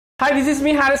Hi, this is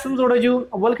me Harris from ZodEDU.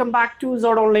 Welcome back to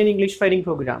Zod Online English Training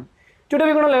Program. Today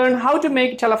we're going to learn how to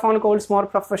make telephone calls more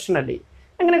professionally.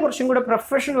 അങ്ങനെ കുറച്ചും കൂടെ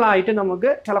professional ആയിട്ട് നമുക്ക്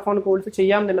telephone calls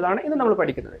ചെയ്യാം എന്നുള്ളതാണ് ഇന്ന് നമ്മൾ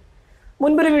പഠിക്കുന്നത്.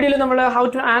 മുൻപൊരു വീഡിയോയിൽ നമ്മൾ how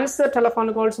to answer telephone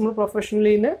calls നമ്മൾ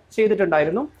പ്രൊഫഷണലി ഇന്ന്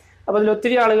ചെയ്തിട്ടുണ്ടായിരുന്നു. അപ്പോൾ അതിൽ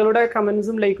ഒത്തിരി ആളുകളുടെ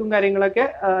കമന്റ്സും ലൈക്കും കാര്യങ്ങളൊക്കെ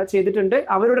ചെയ്തിട്ടുണ്ട്.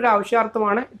 അവരുടെ ഒരു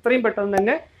ആവശ്യാർത്ഥമാണ് ഇത്രയും പെട്ടെന്ന്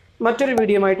തന്നെ മറ്റൊരു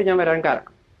വീഡിയോ ആയിട്ട് ഞാൻ വരാൻ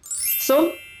കാരണം. So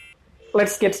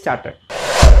let's get started.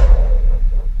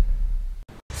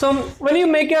 So when you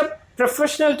make a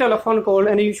professional telephone call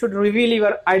and you should reveal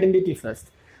your identity first.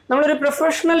 നമ്മളൊരു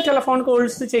പ്രൊഫഷണൽ ടെലിഫോൺ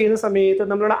കോൾസ് ചെയ്യുന്ന സമയത്ത്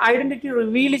നമ്മളുടെ ഐഡന്റിറ്റി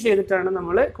റിവീൽ ചെയ്തിട്ടാണ്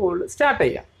നമ്മൾ കോൾ സ്റ്റാർട്ട്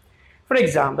ചെയ്യുക. For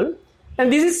example,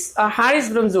 this is Haris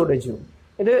from ZodEDU.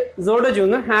 ഇത് ZodEDU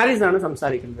എന്ന് ഹാരിസ് ആണ്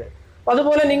സംസാരിക്കുന്നത്. അപ്പോൾ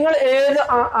അതുപോലെ നിങ്ങൾ ഏത്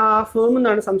ഫേമിൽ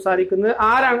നിന്നാണ് സംസാരിക്കുന്നത്,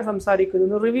 ആരാണ്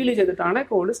സംസാരിക്കുന്നത് റിവീൽ ചെയ്തിട്ടാണ്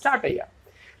കോൾ സ്റ്റാർട്ട് ചെയ്യുക.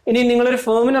 ഇനി നിങ്ങളൊരു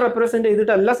ഫേമിനെ റെപ്രസെന്റ്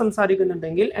ചെയ്തിട്ടല്ല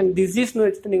സംസാരിക്കുന്നുണ്ടെങ്കിൽ ദിസ് ഈസ് എന്ന്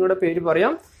വെച്ചിട്ട് നിങ്ങളുടെ പേര്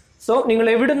പറയാം. സോ നിങ്ങൾ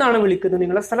എവിടെ നിന്നാണ് വിളിക്കുന്നത്,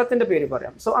 നിങ്ങളുടെ സ്ഥലത്തിന്റെ പേര്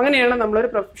പറയാം. സോ അങ്ങനെയാണ് നമ്മളൊരു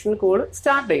പ്രൊഫഷണൽ കോൾ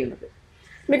സ്റ്റാർട്ട് ചെയ്യുന്നത്.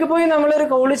 മിക്കപ്പോഴും നമ്മളൊരു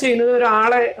കോൾ ചെയ്യുന്നത്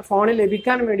ഒരാളെ ഫോണിൽ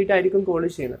ലഭിക്കാൻ വേണ്ടിയിട്ടായിരിക്കും കോൾ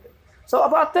ചെയ്യുന്നത്. സോ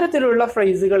അപ്പോൾ അത്തരത്തിലുള്ള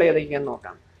ഫ്രേസുകൾ ഏതൊക്കെയാന്ന്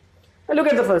നോക്കാം.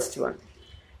 Look at the first one.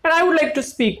 And I would like to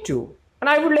speak to.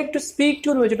 And I would like to speak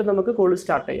to എന്ന് വെച്ചിട്ട് നമുക്ക് കോൾ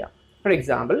സ്റ്റാർട്ട് ചെയ്യാം. For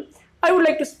example, I would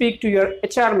like to speak to your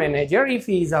HR manager if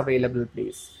he is available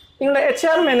please. നിങ്ങളുടെ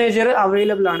HR manager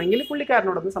available ആണെങ്കിൽ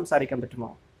പുള്ളിക്കാരനോടൊന്ന് സംസാരിക്കാൻ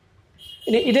പറ്റുമോ?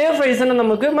 ഇനി ഇതേ ഫ്രേസ് തന്നെ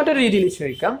നമുക്ക് മറ്റൊരു രീതിയിൽ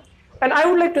ചോദിക്കാം. And I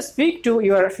would like to speak to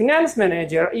your finance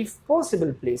manager if possible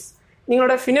please.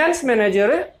 നിങ്ങളുടെ ഫിനാൻസ്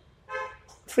മാനേജർ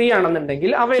ഫ്രീ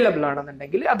ആണെന്നുണ്ടെങ്കിൽ, അവൈലബിൾ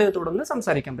ആണെന്നുണ്ടെങ്കിൽ അദ്ദേഹത്തോടൊന്ന്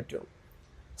സംസാരിക്കാൻ പറ്റുമോ?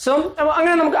 സോ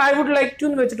അങ്ങനെ നമുക്ക് ഐ വുഡ് ലൈക്ക് ടു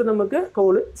എന്ന് വെച്ചിട്ട് നമുക്ക്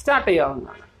കോൾ സ്റ്റാർട്ട്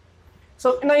ചെയ്യാവുന്നതാണ്. സോ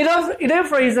ഇതേ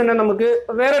ഫ്രേസ് തന്നെ നമുക്ക്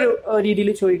വേറൊരു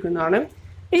രീതിയിൽ ചോദിക്കുന്നതാണ്.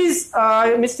 Is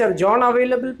mister John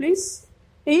available please?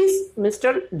 Is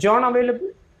mister John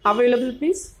available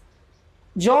please?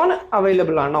 John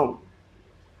available ആണോ?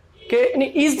 ഓക്കെ. ഇനി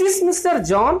is this mister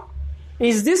John?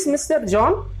 Is this mister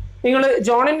John? നിങ്ങൾ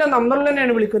ജോണിന്റെ നമ്പറിൽ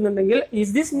തന്നെയാണ് വിളിക്കുന്നുണ്ടെങ്കിൽ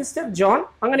ഈസ് ദിസ് മിസ്റ്റർ ജോൺ?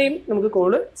 അങ്ങനെയും നമുക്ക്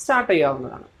കോള് സ്റ്റാർട്ട്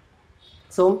ചെയ്യാവുന്നതാണ്.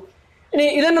 സോ ഇനി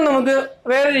ഇതന്നെ നമുക്ക്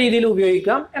വേറെ രീതിയിൽ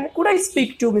ഉപയോഗിക്കാം. Could I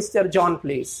speak to mister John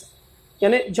please?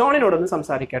 ഞാൻ ജോണിനോടൊന്ന്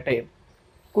സംസാരിക്കട്ടെ.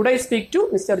 Could I speak to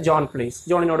mister John please?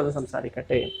 ജോണിനോടൊന്ന്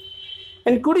സംസാരിക്കട്ടെ.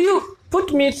 And could you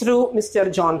put me through mister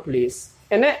John please?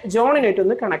 എന്നെ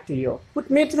ജോണിനായിട്ടൊന്ന് കണക്ട് ചെയ്യോ? പുട്ട്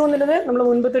മീ ത്രൂ എന്നുള്ളത് നമ്മൾ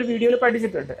മുൻപത്തെ ഒരു വീഡിയോയിൽ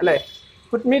പഠിച്ചിട്ടുണ്ട് അല്ലേ?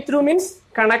 Puttu me through means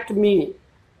connect me.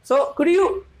 So could you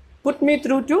put me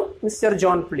through to mister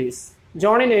John please?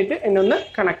 ജോണിനായിട്ട് എന്നെ ഒന്ന്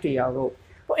കണക്ട് ചെയ്യാവോ?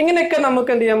 അപ്പോൾ ഇങ്ങനെയൊക്കെ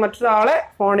നമുക്ക് എന്ത് ചെയ്യാം, മറ്റൊരാളെ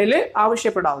ഫോണിൽ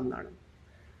ആവശ്യപ്പെടാവുന്നതാണ്.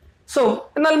 സോ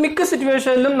എന്നാൽ മിക്ക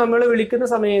സിറ്റുവേഷനിലും നമ്മൾ വിളിക്കുന്ന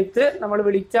സമയത്ത് നമ്മൾ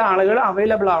വിളിച്ച ആളുകൾ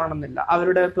അവൈലബിൾ ആവണമെന്നില്ല.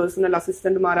 അവരുടെ പേഴ്സണൽ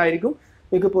അസിസ്റ്റന്റുമാരായിരിക്കും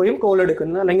മിക്കപ്പോഴും കോൾ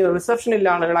എടുക്കുന്നത്, അല്ലെങ്കിൽ റിസപ്ഷനിലുള്ള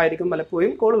ആളുകളായിരിക്കും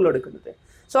പലപ്പോഴും കോളുകൾ എടുക്കുന്നത്.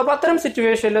 സോ അപ്പോൾ അത്തരം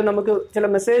സിറ്റുവേഷനിൽ നമുക്ക് ചില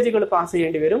മെസ്സേജുകൾ പാസ്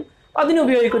ചെയ്യേണ്ടി വരും.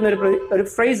 അതിനുപയോഗിക്കുന്ന ഒരു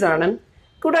ഫ്രേസ് ആണ്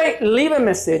could I leave A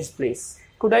message please?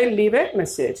 Could I leave A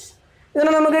message?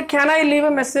 ഇതിന് നമുക്ക് can I leave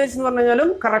A message എന്ന്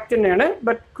പറഞ്ഞാലും കറക്റ്റ് തന്നെയാണ്.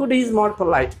 But could is more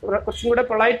polite. കുറച്ചും കൂടെ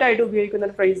പൊളൈറ്റ് ആയിട്ട് ഉപയോഗിക്കുന്ന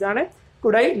ഒരു ഫ്രേസ് ആണ്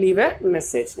could I leave A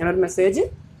message? ഞാനൊരു മെസ്സേജ്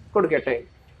കൊടുക്കട്ടെ.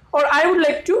 Or I would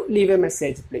like to leave A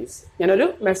message please? ഞാനൊരു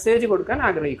മെസ്സേജ് കൊടുക്കാൻ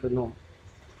ആഗ്രഹിക്കുന്നു.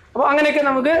 അപ്പോൾ അങ്ങനെയൊക്കെ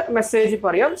നമുക്ക് മെസ്സേജ്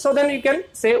പറയാം. So then you can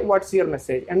say what's your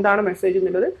message? എന്താണ് മെസ്സേജ്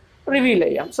എന്നുള്ളത് റിവീൽ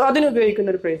ചെയ്യാം. സോ അതിന്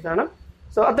ഉപയോഗിക്കുന്ന ഒരു ഫ്രേസ് ആണ്.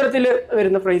 സോ അത്തരത്തിൽ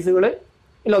വരുന്ന ഫ്രേസുകൾ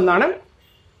ഇതിലൊന്നാണ്.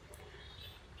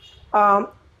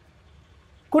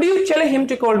 Could you tell him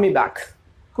to call me back?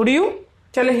 Could you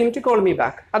tell him to call me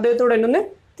back? അദ്ദേഹത്തോട് എന്നൊന്ന്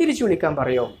തിരിച്ചു വിളിക്കാൻ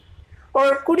പറയോ? Or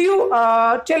could you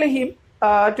tell him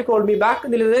to call me back?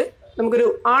 ഇതിലത് നമുക്കൊരു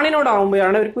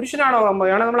ആണിനോടാവുമ്പോഴാണ്, ഒരു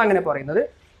പുരുഷനോടാവുമ്പോഴാണ് നമ്മൾ അങ്ങനെ പറയുന്നത്.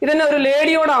 ഇതന്നെ ഒരു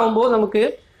ലേഡിയോടാവുമ്പോൾ നമുക്ക്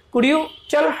could you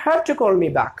tell her to call me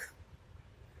back?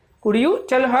 Could you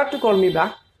tell her to call me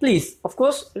back please? Of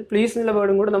course please എന്നുള്ള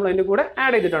വേർഡും കൂടെ നമ്മൾ അതിൻ്റെ കൂടെ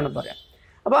ആഡ് ചെയ്തിട്ടാണ് പറയാം.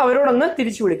 അപ്പോൾ അവരോടൊന്ന്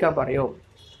തിരിച്ചു വിളിക്കാൻ പറയോ?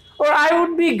 Or I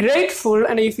would be grateful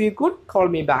and if you could call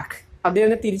me back?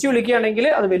 അദ്ദേഹം തിരിച്ചു വിളിക്കുകയാണെങ്കിൽ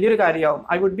അത് വലിയൊരു കാര്യമാവും.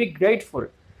 I would be grateful.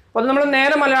 അപ്പോൾ അത് നമ്മൾ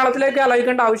നേരെ മലയാളത്തിലേക്ക്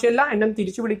ആലോചിക്കേണ്ട ആവശ്യമില്ല. എന്നെ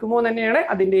തിരിച്ചു വിളിക്കുമോ തന്നെയാണ്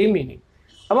അതിൻ്റെയും മീനിങ്.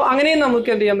 അപ്പോൾ അങ്ങനെയും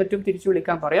നമുക്ക് എന്ത് ചെയ്യാൻ പറ്റും, തിരിച്ചു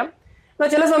വിളിക്കാൻ പറയാം.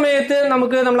 എന്നാൽ ചില സമയത്ത്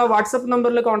നമുക്ക് നമ്മളെ വാട്സപ്പ്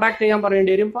നമ്പറിൽ കോൺടാക്ട് ചെയ്യാൻ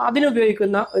പറയേണ്ടി വരും. അപ്പോൾ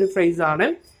അതിനുപയോഗിക്കുന്ന ഒരു ഫ്രേസ് ആണ്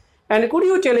and could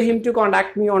you tell him to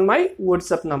contact me on my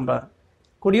WhatsApp number?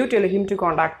 Could you tell him to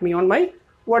contact me on my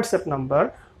WhatsApp number?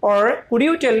 Or could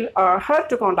you tell her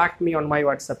to contact me on my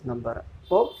WhatsApp number?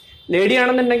 അപ്പോൾ lady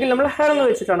ആണെന്നുണ്ടെങ്കിൽ നമ്മൾ her എന്ന്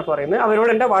വെച്ചിട്ടാണ് പറയുന്നത്.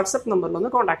 അവരോട് എൻ്റെ WhatsApp നമ്പറിൽ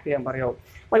ഒന്ന് കോൺടാക്ട് ചെയ്യാൻ പറയാമോ?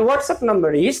 മൈ വാട്സപ്പ്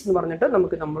നമ്പർ ഈസ് എന്ന് പറഞ്ഞിട്ട്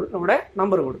നമുക്ക് നമ്മുടെ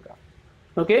നമ്പർ കൊടുക്കാം.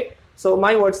 Okay. So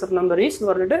my WhatsApp number is എന്ന്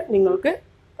പറഞ്ഞിട്ട് നിങ്ങൾക്ക്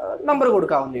നമ്പർ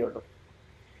കൊടുക്കാവുന്നേ ഉള്ളൂ.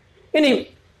 ഇനി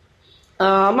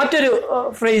മറ്റൊരു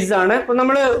ഫ്രേസ് ആണ്. ഇപ്പം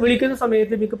നമ്മൾ വിളിക്കുന്ന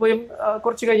സമയത്ത് മിക്കപ്പോഴും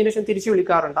കുറച്ച് കഴിഞ്ഞതിന് ശേഷം തിരിച്ചു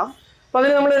വിളിക്കാറുണ്ടാവും. അപ്പോൾ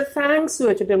അതിന് നമ്മൾ താങ്ക്സ്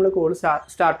വെച്ചിട്ട് നമ്മൾ കോൾ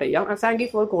സ്റ്റാർട്ട് ചെയ്യാം. Thank you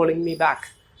for calling me back.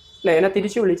 അല്ലെ, എന്നെ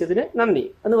തിരിച്ചു വിളിച്ചതിന് നന്ദി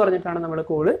എന്ന് പറഞ്ഞിട്ടാണ് നമ്മൾ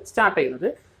കോള് സ്റ്റാർട്ട് ചെയ്യുന്നത്.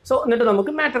 സോ എന്നിട്ട്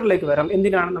നമുക്ക് മാറ്ററിലേക്ക് വരാം,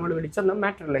 എന്തിനാണ് നമ്മൾ വിളിച്ചെന്ന്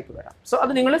മാറ്ററിലേക്ക് വരാം. സോ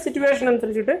അത് നിങ്ങളുടെ സിറ്റുവേഷൻ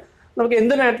അനുസരിച്ചിട്ട് നമുക്ക്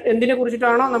എന്തിനെ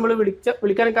കുറിച്ചിട്ടാണോ നമ്മൾ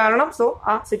വിളിക്കാൻ കാരണം, സോ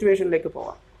ആ സിറ്റുവേഷനിലേക്ക്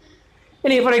പോവാം.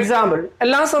 ഇനി ഫോർ എക്സാമ്പിൾ,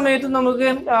 എല്ലാ സമയത്തും നമുക്ക്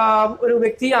ഒരു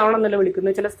വ്യക്തി ആവണമെന്നല്ല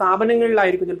വിളിക്കുന്നത്, ചില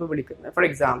സ്ഥാപനങ്ങളിലായിരിക്കും ചിലപ്പോൾ വിളിക്കുന്നത്. ഫോർ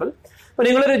എക്സാമ്പിൾ, ഇപ്പൊ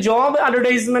നിങ്ങളൊരു ജോബ്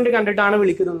അഡ്വർടൈസ്മെന്റ് കണ്ടിട്ടാണ്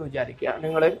വിളിക്കുന്നതെന്ന് വിചാരിക്കുക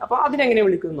നിങ്ങൾ. അപ്പൊ അതിനെങ്ങനെ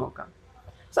വിളിക്കുന്നത് നോക്കാം.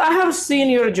 So I have seen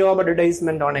your job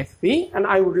advertisement on FB and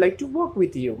I would like to work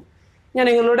with you. ഞാൻ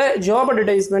നിങ്ങളുടെ ജോബ്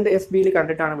അഡ്വർടൈസ്മെന്റ് FBയിൽ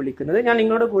കണ്ടിട്ടാണ് വിളിക്കുന്നത്, ഞാൻ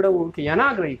നിങ്ങളുടെ കൂടെ വർക്ക് ചെയ്യാൻ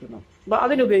ആഗ്രഹിക്കുന്നു. അപ്പൊ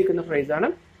അതിനുപയോഗിക്കുന്ന ഫ്രേസാണ്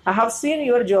I have seen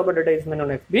your job advertisement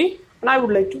on FB and I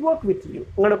would like to work with you.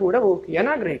 നിങ്ങളുടെ കൂടെ വർക്ക് ചെയ്യാൻ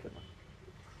ആഗ്രഹിക്കുന്നു.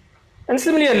 ആൻഡ്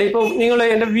സിമിലർലി, ഇപ്പോൾ നിങ്ങൾ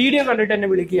എൻ്റെ വീഡിയോ കണ്ടിട്ട് എന്നെ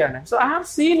വിളിക്കുകയാണ്. So I have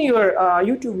seen your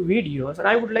YouTube videos and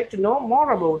I would like to know more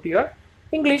about your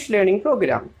English learning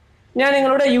programme. ഞാൻ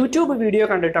നിങ്ങളുടെ യൂട്യൂബ് വീഡിയോ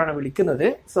കണ്ടിട്ടാണ് വിളിക്കുന്നത്.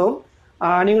 സോ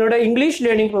നിങ്ങളുടെ ഇംഗ്ലീഷ്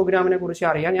ലേണിംഗ് പ്രോഗ്രാമിനെ കുറിച്ച്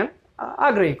അറിയാൻ ഞാൻ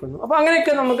ആഗ്രഹിക്കുന്നു. അപ്പോൾ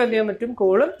അങ്ങനെയൊക്കെ നമുക്ക് എന്ത് ചെയ്യാൻ പറ്റും,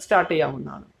 കോള് സ്റ്റാർട്ട്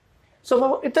ചെയ്യാവുന്നതാണ്. സോ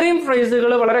അപ്പോൾ ഇത്രയും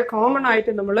ഫ്രേസുകൾ വളരെ കോമൺ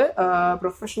ആയിട്ട് നമ്മൾ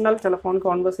പ്രൊഫഷണൽ ടെലിഫോൺ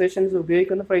കോൺവെർസേഷൻസ്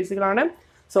ഉപയോഗിക്കുന്ന ഫ്രേസുകളാണ്.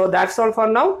 So that's all for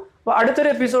now. അപ്പോൾ അടുത്തൊരു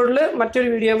എപ്പിസോഡിൽ മറ്റൊരു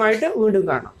വീഡിയോ ആയിട്ട് വീണ്ടും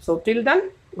കാണാം. So till then,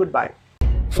 good bye.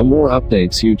 For more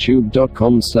updates,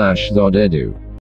 youtube.com/ZodEDU.